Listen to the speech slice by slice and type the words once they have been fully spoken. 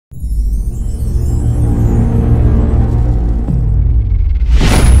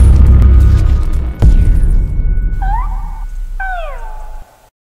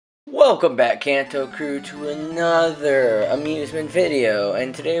Welcome back, Kanto crew, to another amusement video,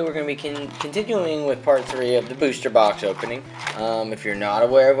 and today we're going to be continuing with part 3 of the booster box opening. If you're not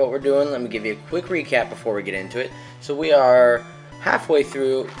aware of what we're doing, let me give you a quick recap before we get into it. So we are halfway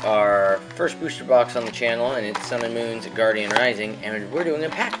through our first booster box on the channel, and it's Sun and Moon's Guardian Rising, and we're doing a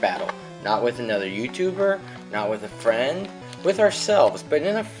pack battle. Not with another YouTuber, not with a friend, with ourselves, but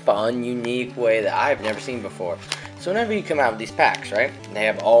in a fun, unique way that I've never seen before. So whenever you come out with these packs, right, they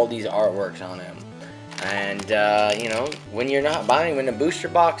have all these artworks on them. And, you know, when you're not buying them in a booster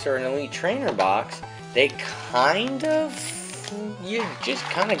box or an elite trainer box, they you just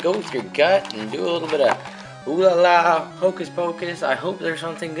kind of go with your gut and do a little bit of ooh la la, hocus pocus. I hope there's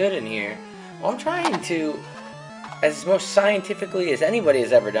something good in here. Well, I'm trying to, as most scientifically as anybody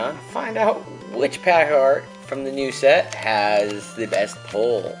has ever done, find out which pack art from the new set has the best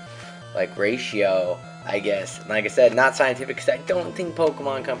pull, like ratio, I guess. Like I said, not scientific, because I don't think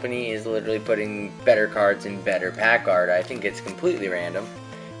Pokemon Company is literally putting better cards in better pack art. I think it's completely random,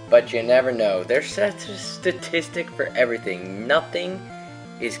 but you never know. There's such a statistic for everything. Nothing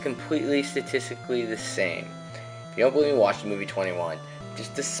is completely statistically the same. If you don't believe me, watch the movie 21.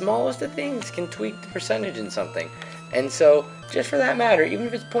 Just the smallest of things can tweak the percentage in something. And so, just for that matter, even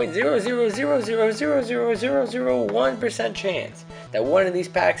if it's 0.000000001% chance that one of these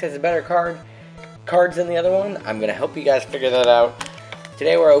packs has a better cards than the other one, I'm going to help you guys figure that out.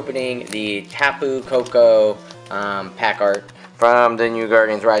 Today we're opening the Tapu-KoKo pack art from the new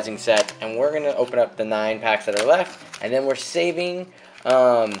Guardians Rising set, and we're going to open up the 9 packs that are left, and then we're saving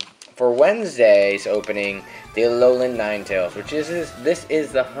for Wednesday's opening the Alolan Ninetails, which this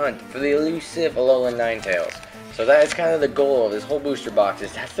is the hunt for the elusive Alolan Ninetails. So that is kind of the goal of this whole booster box,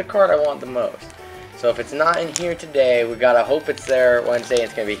 is that's the card I want the most. So if it's not in here today, we gotta hope it's there Wednesday.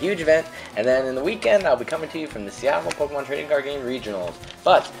 It's gonna be a huge event, and then in the weekend I'll be coming to you from the Seattle Pokemon Trading Card Game Regionals.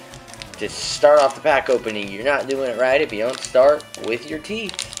 But to start off the pack opening, you're not doing it right if you don't start with your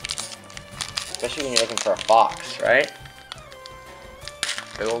teeth, especially when you're looking for a fox, right?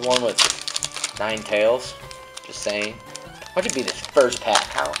 Big old one with 9 tails. Just saying. What would be this first pack?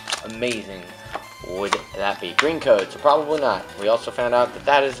 How amazing would that be? Green code, so probably not. We also found out that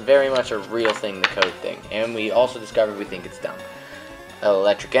that is very much a real thing, the code thing. And we also discovered we think it's dumb.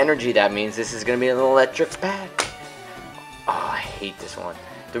 Electric energy, that means this is going to be an electric pack. Oh, I hate this one.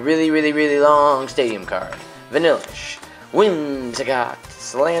 The really, really, really long stadium card. Vanillish, Whimsicott,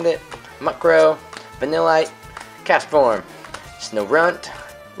 Salandit, Muckrow, Vanillite, Castform, Snorunt.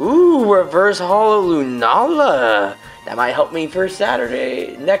 Ooh, reverse holo Lunala. That might help me for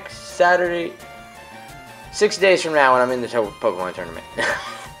Saturday, next Saturday. 6 days from now when I'm in the Pokemon tournament.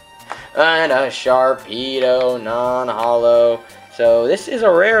 And a Sharpedo, non-holo. So this is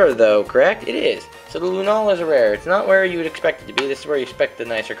a rare though, correct? It is. So the Lunala is a rare. It's not where you would expect it to be. This is where you expect the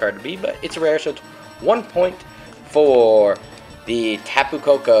nicer card to be, but it's a rare, so it's 1 point for the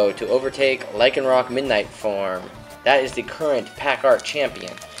Tapu-KoKo to overtake Lycanroc Midnight form. That is the current pack art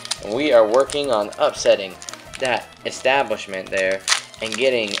champion. And we are working on upsetting that establishment there and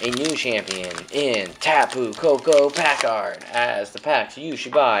getting a new champion in Tapu-KoKo pack art as the packs you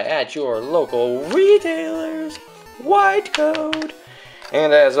should buy at your local retailers. White code.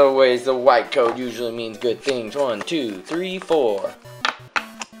 And as always, the white code usually means good things. 1, 2, 3, 4.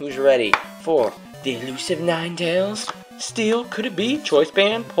 Who's ready for the elusive Ninetails? Steel, could it be? Choice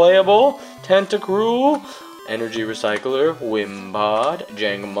Band, Playable, Tentacruel, Energy Recycler, Wimpod,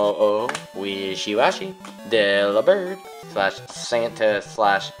 Kommo-o, Wishiwashi, Delibird, / Santa /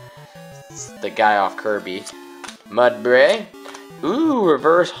 the guy off Kirby, Mudbray, ooh,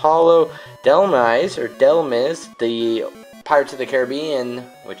 reverse holo Delmise, or Delmiz, the Pirates of the Caribbean,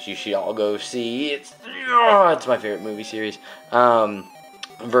 which you should all go see. It's my favorite movie series.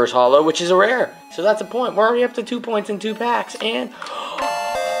 Reverse holo, which is a rare, so that's a point. We're already up to 2 points in 2 packs, and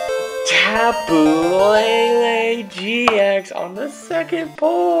Tapu-Lele GX on the second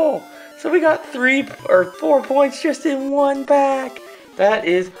pull. So we got 3 or 4 points just in 1 pack. That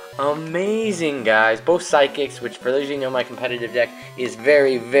is amazing, guys. Both psychics, which for those of you who know, my competitive deck is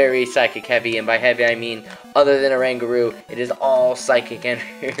very, very psychic heavy, and by heavy I mean other than a Rangaroo, it is all psychic and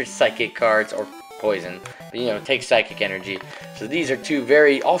psychic cards, or poison. But, you know, take psychic energy. So these are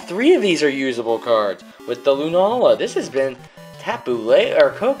all 3 of these are usable cards. With the Lunala, this has been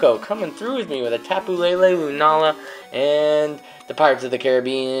KoKo coming through with me with a Tapu-Lele, Lunala, and the Pirates of the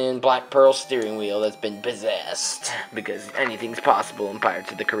Caribbean Black Pearl steering wheel that's been possessed, because anything's possible in Pirates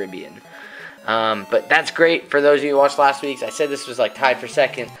of the Caribbean. But that's great for those of you who watched last week's. I said this was like tied for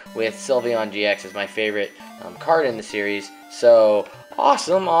second with Sylveon GX as my favorite card in the series. So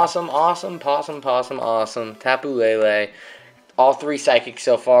awesome, awesome, awesome, awesome, Tapu-Lele. all 3 psychics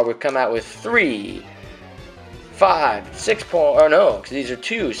so far. We've come out with 3, 5, 6 points. Oh no, because these are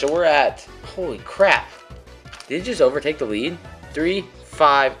 2. So we're at, holy crap. Did it just overtake the lead? 3,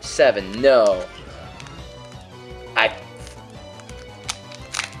 5, 7. No.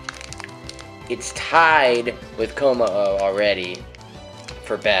 It's tied with Kommo-o already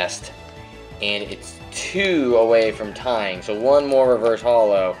for best. And it's 2 away from tying. So 1 more reverse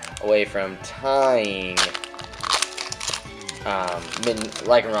holo away from tying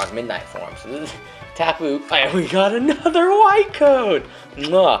Lycanroc Midnight Form. So this is Tapu, and we got another white code!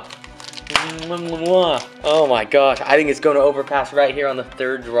 Mwah. Mwah. Oh my gosh, I think it's going to overpass right here on the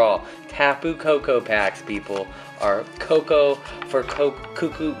 3rd draw. Tapu-KoKo packs, people, are Cocoa for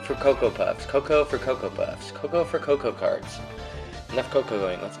Cuckoo for Cocoa Puffs. Cocoa for Cocoa Puffs. Cocoa for Cocoa cards. Enough Cocoa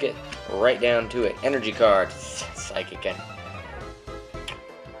going. Let's get right down to it. Energy cards. Psychic.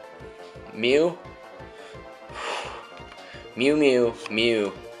 Mew. Mew.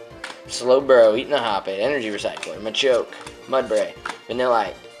 Mew. Slowbro. Eating a Hoppet. Energy Recycler. Machoke. Mudbray.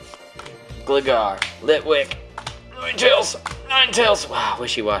 Vanillite. Gligar. Litwick. Ninetails. Wow.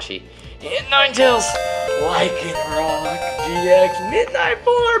 Wishy-washy. And Ninetails. Lycanroc. GX. Midnight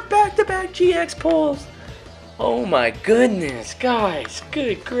 4. Back-to-back GX pulls. Oh my goodness, guys.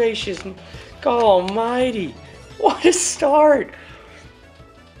 Good gracious. God almighty. What a start.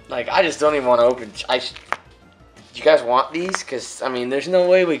 Like, I just don't even want to open. Do you guys want these? Because, I mean, there's no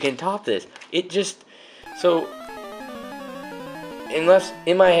way we can top this. It just. So. Unless,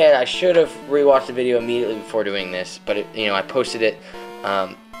 in my head, I should have rewatched the video immediately before doing this. But, I posted it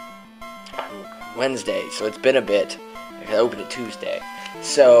on Wednesday. So it's been a bit. I opened it Tuesday.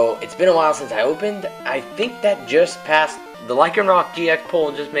 So, it's been a while since I opened. I think that just passed, the Lycanroc GX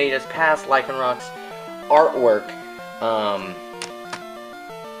poll just made us pass Lycanroc's artwork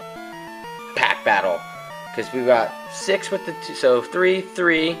pack battle. Because we've got 6 with the 2, so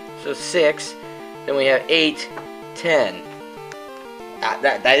 3, so 6. Then we have 8, 10.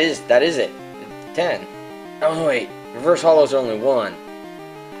 That is it. 10. Oh wait, reverse holos are only 1.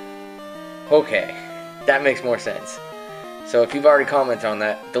 Okay, that makes more sense. So if you've already commented on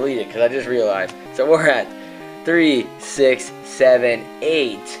that, delete it, because I just realized. So we're at 3, 6, 7,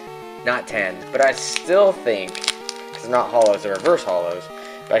 8, not 10. But I still think, because not holos, they're reverse holos,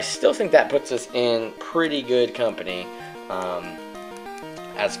 but I still think that puts us in pretty good company.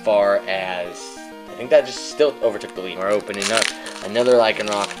 As far as, I think that just still overtook the lead. We're opening up another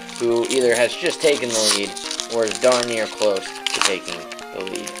Lycanroc, who either has just taken the lead, or is darn near close to taking the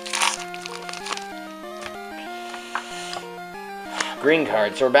lead. Green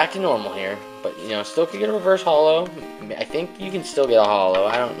card, so we're back to normal here, but still could get a reverse holo. I think you can still get a holo.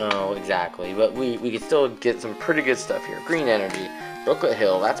 I don't know exactly, but we could still get some pretty good stuff here. Green Energy, Brooklet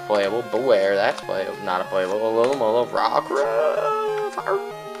Hill, that's playable. Beware, that's playable. Not a playable. Alolan Rockruff,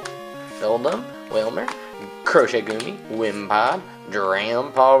 Fildum, Wilmer, Crochet Gumi, Wimpod,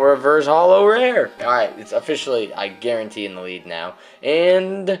 Drampal Reverse Holo Rare. Alright, it's officially, I guarantee, in the lead now.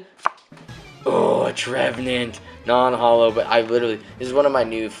 And oh, a Trevenant. Non-holo, but I literally, this is one of my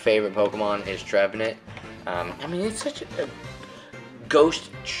new favorite Pokemon, is Trevenant. I mean, it's such a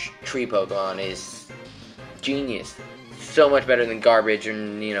ghost tree Pokemon is genius. So much better than garbage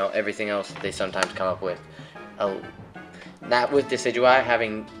and, everything else they sometimes come up with. That with Decidueye,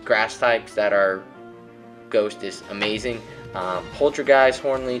 having grass types that are ghost is amazing. Poltergeist,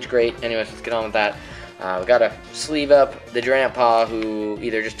 Hornleech, great. Anyways, let's get on with that. We gotta sleeve up the Drampal, who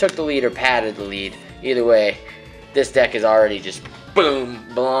either just took the lead or padded the lead. Either way, this deck is already just, boom,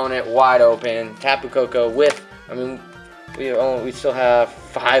 blown it wide open. Tapu-KoKo with, I mean, we still have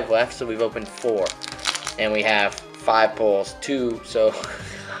 5 left, so we've opened 4. And we have 5 pulls, 2, so...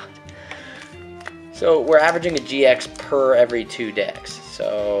 So we're averaging a GX per every 2 decks.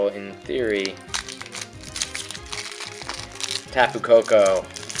 So, in theory, Tapu-KoKo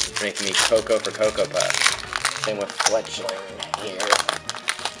is making me Cocoa for Cocoa Puff. Same with Fletchling here.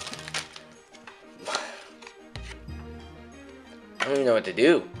 I don't even know what to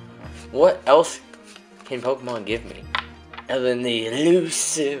do. What else can Pokemon give me other than the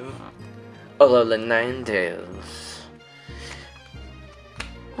elusive Alolan Ninetails?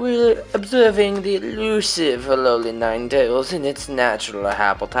 We're observing the elusive Alolan Ninetails in its natural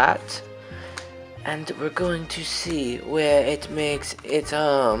habitat, and we're going to see where it makes its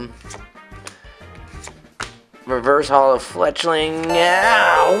reverse holo Fletchling.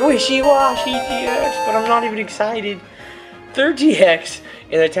 Ah, wishy-washy GX, but I'm not even excited. 3rd GX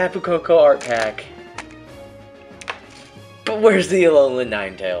in the Tapu-KoKo art pack. But where's the Alolan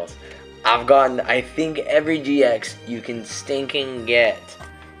Ninetails? I've gotten, I think, every GX you can stinking get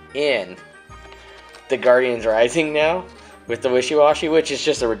in the Guardians Rising now, with the wishy-washy, which is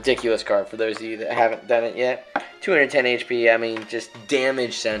just a ridiculous card for those of you that haven't done it yet. 210 HP, I mean, just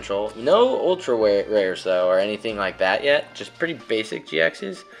damage central. No ultra rares, though, or anything like that yet. Just pretty basic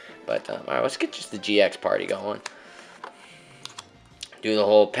GXs. But, alright, let's get just the GX party going. Do the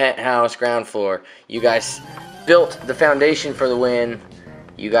whole penthouse, ground floor. You guys built the foundation for the win.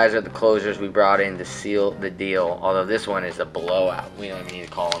 You guys are the closers we brought in to seal the deal. Although this one is a blowout. We don't even need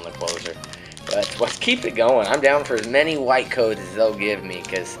to call him the closer. But let's keep it going. I'm down for as many white codes as they'll give me,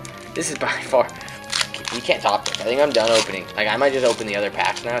 because this is by far... You can't top this. I think I'm done opening. Like, I might just open the other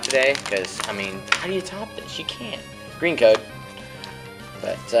packs now today, because, I mean, how do you top this? You can't. Green code.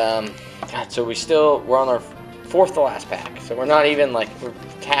 But, God, so we're on our 4th to last pack. So we're not even, like, we're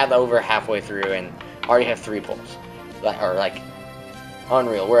tad over halfway through and already have 3 pulls. Or, like,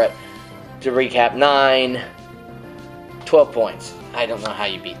 unreal. We're at, to recap, 12 points. I don't know how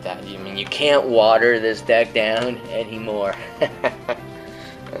you beat that. I mean, you can't water this deck down anymore.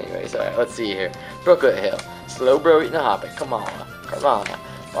 Anyways, alright, let's see here. Brooklet Hill, Slowbro eating a Hobbit, Kamala, Carvana,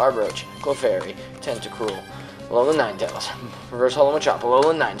 Barbroach, Clefairy, Tentacruel, Alolan Ninetails, Reverse Hollow Machop,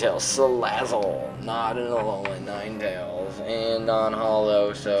 Alolan Ninetails, Salazzle, not an Alolan Ninetails, and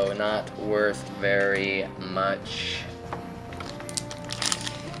non-hollow, so not worth very much.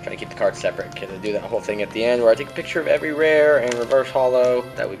 Try to keep the cards separate because I do that whole thing at the end where I take a picture of every rare and reverse hollow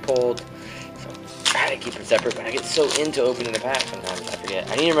that we pulled. So I try to keep them separate, but I get so into opening the pack sometimes I forget.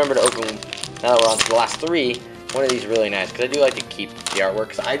 I need to remember to open, now that we're on to the last 3, one of these really nice because I do like to keep the artwork,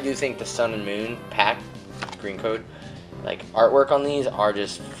 because I do think the Sun and Moon pack, green code, like artwork on these are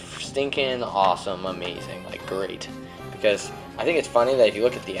just stinking awesome, amazing, like great. Because I think it's funny that if you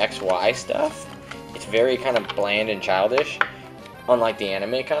look at the XY stuff, it's very kind of bland and childish. Unlike the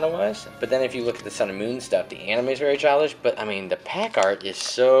anime kind of was. But then if you look at the Sun and Moon stuff, the anime is very childish. But, I mean, the pack art is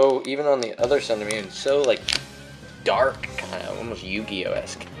so, even on the other Sun and Moon, so, like, dark, kind of, almost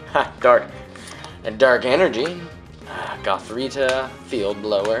Yu-Gi-Oh-esque. Ha, dark. And dark energy. Gothrita, Field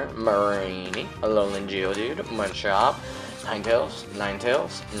Blower, Marini, Alolan Geodude, Machop,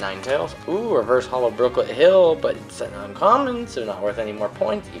 Ninetails. Ooh, Reverse Hollow Brooklet Hill, but it's an uncommon, so not worth any more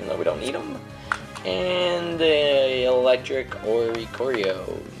points, even though we don't need them. And the Electric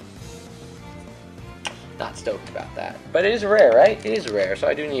Oricorio. Not stoked about that. But it is rare, right? It is rare, so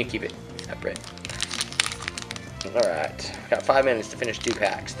I do need to keep it separate. Alright. Got 5 minutes to finish 2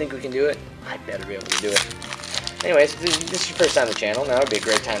 packs. Think we can do it? I better be able to do it. Anyways, if this is your first time on the channel, now would be a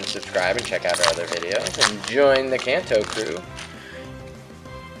great time to subscribe and check out our other videos. And join the Kanto crew.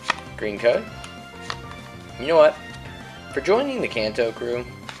 Green code. You know what? For joining the Kanto crew,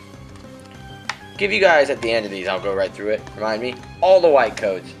 give you guys at the end of these, I'll go right through it, remind me, all the white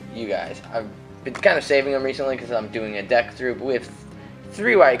codes, you guys. I've been kind of saving them recently because I'm doing a deck through, but we have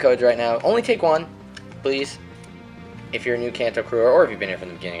 3 white codes right now. Only take 1, please, if you're a new Kanto crew, or if you've been here from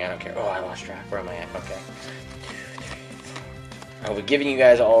the beginning, I don't care. Oh, I lost track, where am I at? Okay. I'll be giving you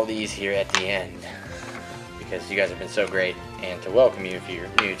guys all these here at the end, because you guys have been so great, and to welcome you if you're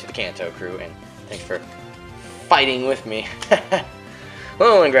new to the Kanto crew, and thanks for fighting with me.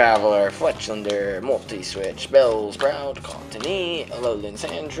 Alolan Graveler, Fletchlander, Multi-Switch, Bellsprout, Contini, Alolan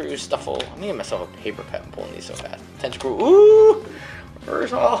Sandshrew, Stuffle. I'm getting myself a paper cut and pulling these so fast. Tentacruel, ooh! Reverse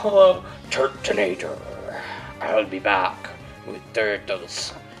Hollow, Turtonator. I'll be back with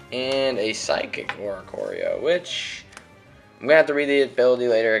Turtles. And a Psychic Oricorio, which I'm gonna have to read the ability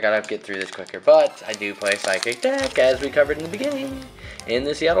later. I gotta get through this quicker. But I do play Psychic deck, as we covered in the beginning. And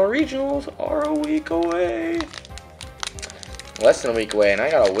the Seattle Regionals are a week away. Less than a week away, and I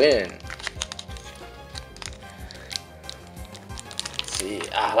gotta win. Let's see.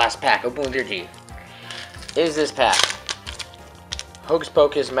 Last pack. Open with your teeth. Is this pack? Hocus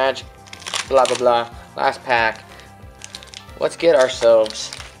Pocus, Magic, blah blah blah. Last pack. Let's get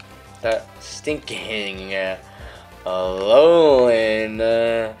ourselves that stinking Alolan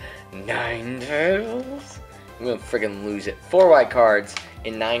Ninetails. I'm gonna friggin' lose it. 4 white cards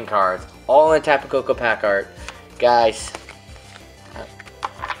and 9 cards, all in Tapu-KoKo pack art, guys.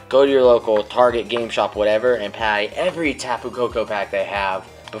 Go to your local Target, Game Shop, whatever, and buy every Tapu-KoKo pack they have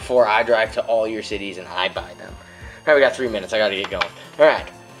before I drive to all your cities and I buy them. Alright, we got 3 minutes. I gotta get going.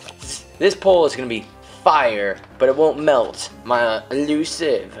 Alright. This poll is gonna be fire, but it won't melt my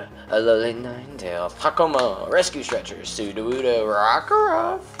elusive Alolan Ninetails, Kommo-o, Rescue Stretchers, Sudowoodo,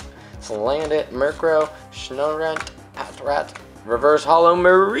 Rockruff, Slandit, Murkrow, Snorunt, Patrat, Reverse Hollow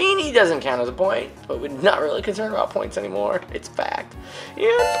Marini doesn't count as a point, but we're not really concerned about points anymore. It's fact.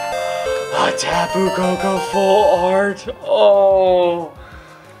 Yes. A Tapu-KoKo full art. Oh.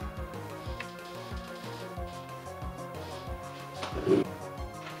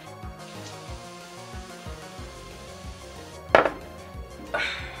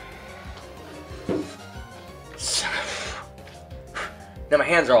 Now my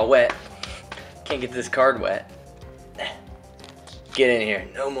hands are all wet. Can't get this card wet. Get in here.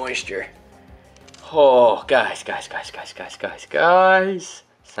 No moisture. Oh, guys.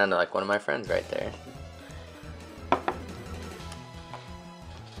 Sounded like one of my friends right there.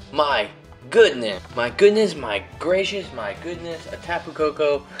 My goodness, my gracious, my goodness. A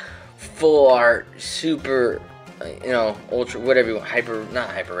Tapu-KoKo full art, super, you know, ultra, whatever you want. Not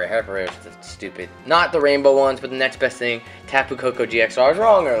hyper rare is stupid. Not the rainbow ones, but the next best thing, Tapu-KoKo GX. So I was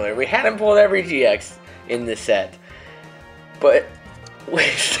wrong earlier. We hadn't pulled every GX in this set. But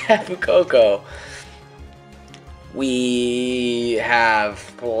with Tapu-KoKo, we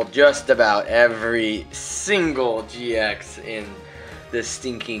have pulled just about every single GX in the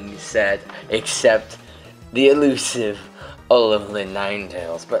stinking set, except the elusive Aloan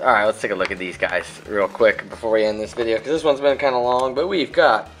Ninetails. But alright, let's take a look at these guys real quick before we end this video, because this one's been kind of long. But we've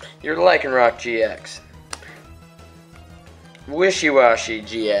got your Lycanroc GX, Wishy-Washy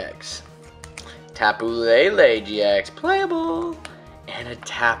GX, Tapu-Lele GX, playable, and a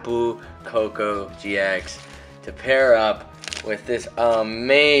Tapu-KoKo GX to pair up with this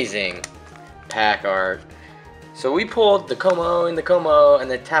amazing pack art. So we pulled the Kommo-o in the Kommo-o and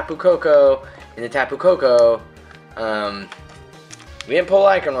the Tapu-KoKo in the Tapu-KoKo. We didn't pull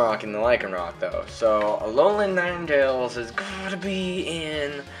Lycanroc in the Lycanroc though. So Alolan Ninetails is gotta be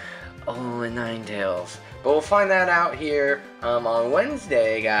in Alolan Ninetails. But we'll find that out here on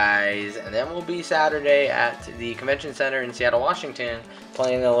Wednesday, guys. And then we'll be Saturday at the Convention Center in Seattle, Washington,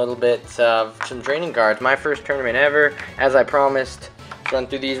 playing a little bit of some training cards. My first tournament ever, as I promised. Run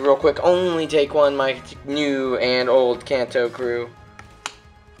through these real quick. Only take one, my new and old Kanto crew.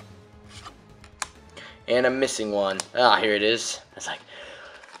 And a missing one. Ah, here it is. I was like,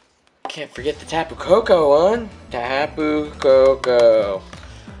 can't forget the Tapu-KoKo one. Tapu-KoKo.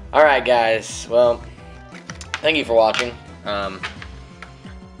 Alright, guys. Well, thank you for watching. I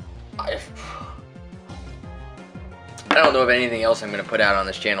don't know if anything else I'm going to put out on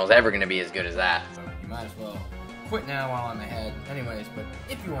this channel is ever going to be as good as that. So you might as well quit now while I'm ahead. Anyways, but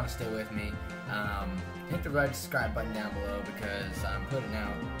if you want to stay with me, hit the red subscribe button down below, because I'm putting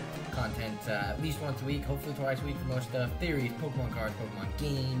out content at least once a week, hopefully twice a week for most stuff. Theories, Pokemon cards, Pokemon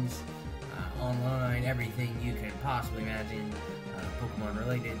games, online, everything you can possibly imagine, Pokemon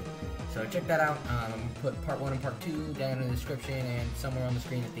related. So check that out. Put part 1 and part 2 down in the description and somewhere on the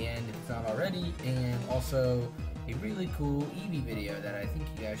screen at the end if it's not already. And also a really cool Eevee video that I think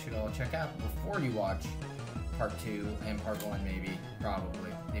you guys should all check out before you watch part 2 and part 1, maybe,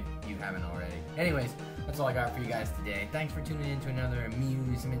 probably, if you haven't already. Anyways, that's all I got for you guys today. Thanks for tuning in to another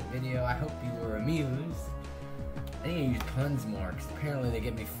amusement video. I hope you were amused. I need to use puns more, because apparently they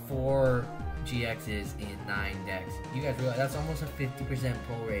give me 4 GXs in 9 decks. You guys realize that's almost a 50%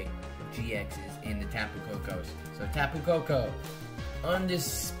 pull rate of GXs in the Tapu-KoKos. So Tapu-KoKo,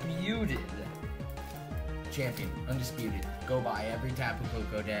 undisputed champion, undisputed. Go buy every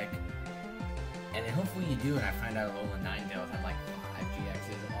Tapu-KoKo deck. And then hopefully you do, and I find out Alolan Ninetails have like 5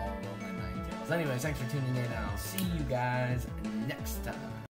 GXs, all Alolan Ninetails. Anyways, thanks for tuning in, and I'll see you guys next time.